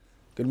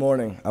Good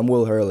morning, I'm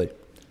Will Hurley.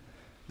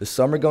 This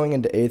summer going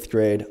into 8th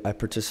grade, I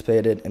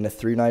participated in a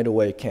 3-night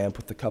away camp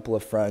with a couple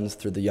of friends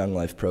through the Young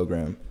Life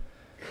program.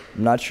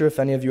 I'm not sure if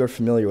any of you are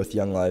familiar with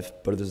Young Life,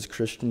 but it is a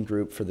Christian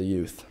group for the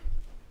youth.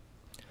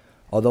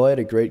 Although I had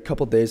a great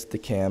couple days at the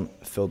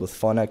camp filled with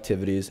fun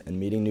activities and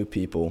meeting new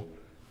people,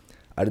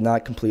 I did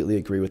not completely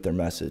agree with their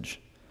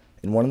message.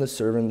 In one of the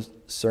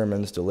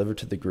sermons delivered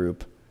to the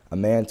group, a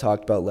man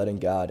talked about letting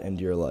God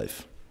into your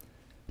life.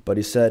 But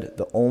he said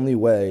the only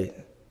way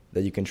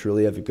that you can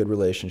truly have a good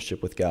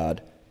relationship with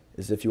God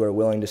is if you are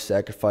willing to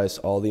sacrifice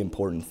all the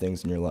important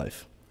things in your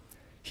life.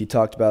 He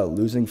talked about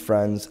losing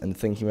friends and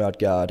thinking about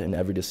God in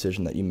every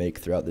decision that you make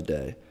throughout the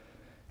day.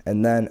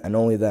 And then, and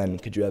only then,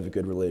 could you have a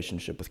good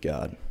relationship with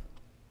God.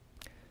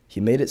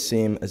 He made it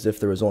seem as if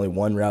there was only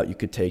one route you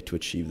could take to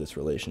achieve this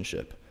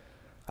relationship.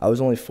 I was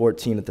only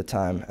 14 at the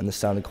time, and this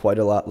sounded quite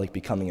a lot like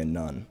becoming a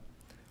nun,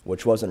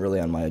 which wasn't really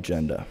on my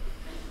agenda.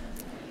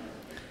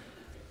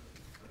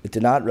 It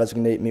did not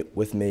resonate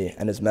with me,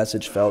 and his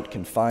message felt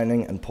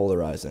confining and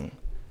polarizing.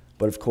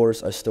 But of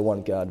course, I still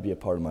wanted God to be a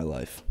part of my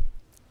life.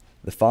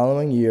 The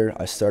following year,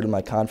 I started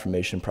my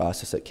confirmation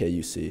process at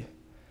KUC.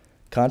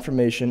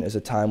 Confirmation is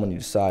a time when you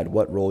decide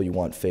what role you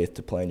want faith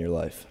to play in your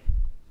life.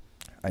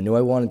 I knew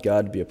I wanted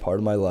God to be a part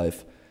of my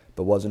life,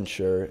 but wasn't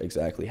sure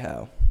exactly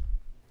how.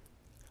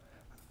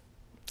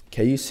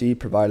 KUC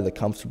provided a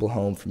comfortable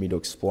home for me to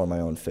explore my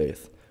own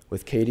faith,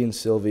 with Katie and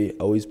Sylvie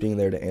always being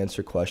there to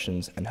answer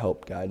questions and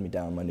help guide me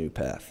down my new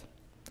path.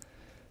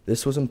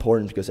 This was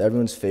important because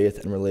everyone's faith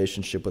and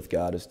relationship with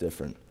God is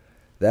different.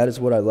 That is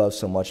what I love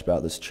so much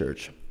about this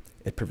church.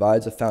 It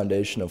provides a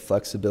foundation of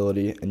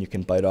flexibility, and you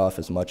can bite off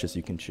as much as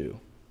you can chew.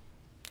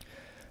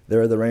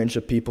 There are the range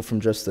of people from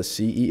just the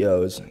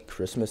CEOs,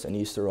 Christmas and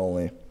Easter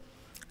only,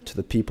 to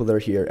the people that are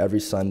here every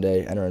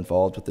Sunday and are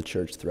involved with the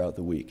church throughout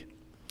the week.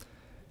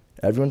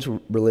 Everyone's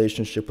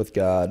relationship with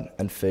God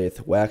and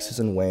faith waxes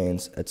and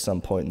wanes at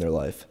some point in their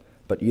life,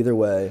 but either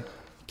way,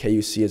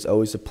 KUC is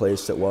always a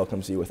place that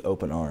welcomes you with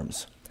open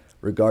arms,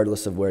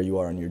 regardless of where you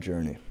are on your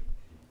journey.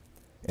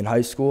 In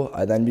high school,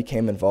 I then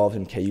became involved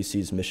in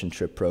KUC's mission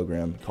trip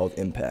program called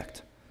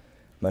Impact.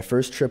 My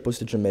first trip was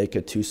to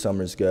Jamaica 2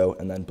 summers ago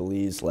and then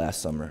Belize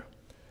last summer.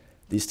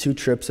 These 2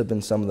 trips have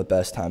been some of the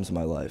best times of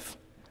my life.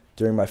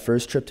 During my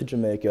first trip to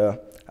Jamaica,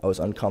 I was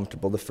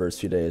uncomfortable the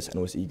first few days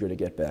and was eager to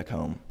get back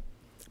home.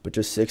 But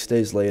just 6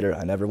 days later,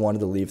 I never wanted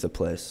to leave the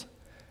place.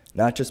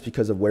 Not just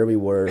because of where we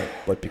were,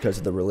 but because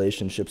of the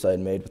relationships I had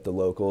made with the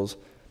locals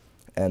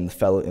and the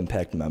fellow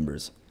Impact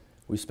members.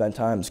 We spent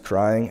times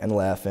crying and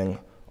laughing,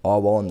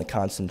 all while in the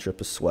constant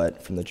drip of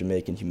sweat from the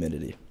Jamaican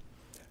humidity.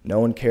 No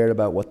one cared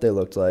about what they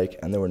looked like,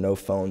 and there were no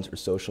phones or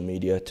social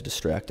media to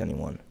distract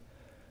anyone.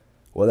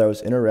 Whether I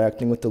was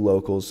interacting with the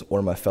locals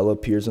or my fellow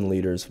peers and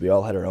leaders, we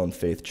all had our own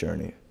faith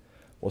journey.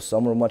 While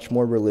some were much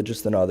more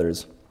religious than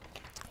others,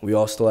 we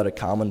all still had a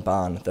common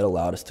bond that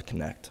allowed us to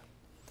connect.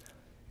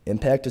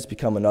 Impact has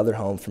become another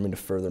home for me to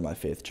further my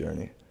faith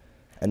journey.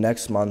 And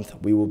next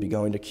month, we will be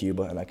going to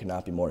Cuba, and I could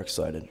not be more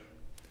excited.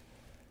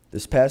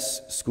 This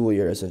past school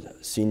year, as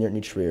a senior in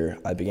each year,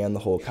 I began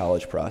the whole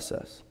college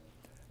process.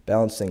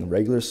 Balancing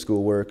regular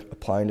schoolwork,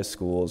 applying to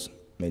schools,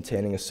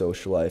 maintaining a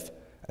social life,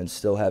 and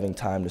still having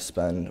time to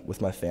spend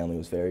with my family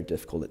was very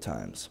difficult at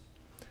times.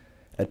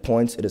 At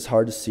points, it is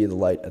hard to see the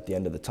light at the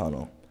end of the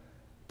tunnel.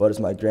 But as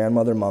my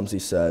grandmother Mumsy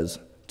says,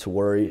 to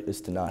worry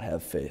is to not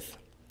have faith.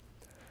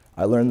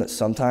 I learned that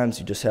sometimes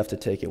you just have to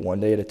take it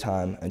one day at a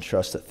time and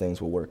trust that things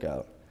will work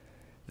out.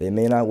 They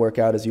may not work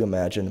out as you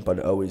imagine, but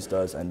it always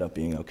does end up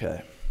being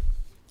okay.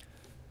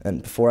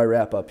 And before I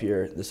wrap up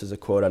here, this is a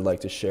quote I'd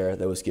like to share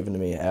that was given to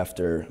me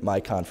after my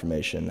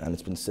confirmation, and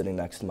it's been sitting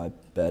next to my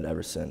bed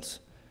ever since.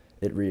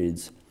 It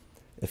reads,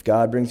 "If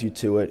God brings you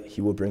to it,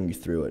 he will bring you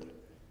through it.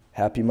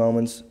 Happy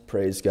moments,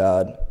 praise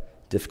God.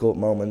 Difficult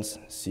moments,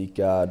 seek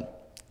God.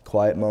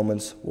 Quiet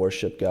moments,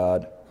 worship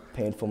God.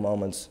 Painful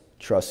moments,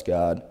 trust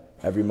God.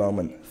 Every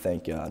moment,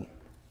 thank God."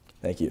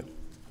 Thank you.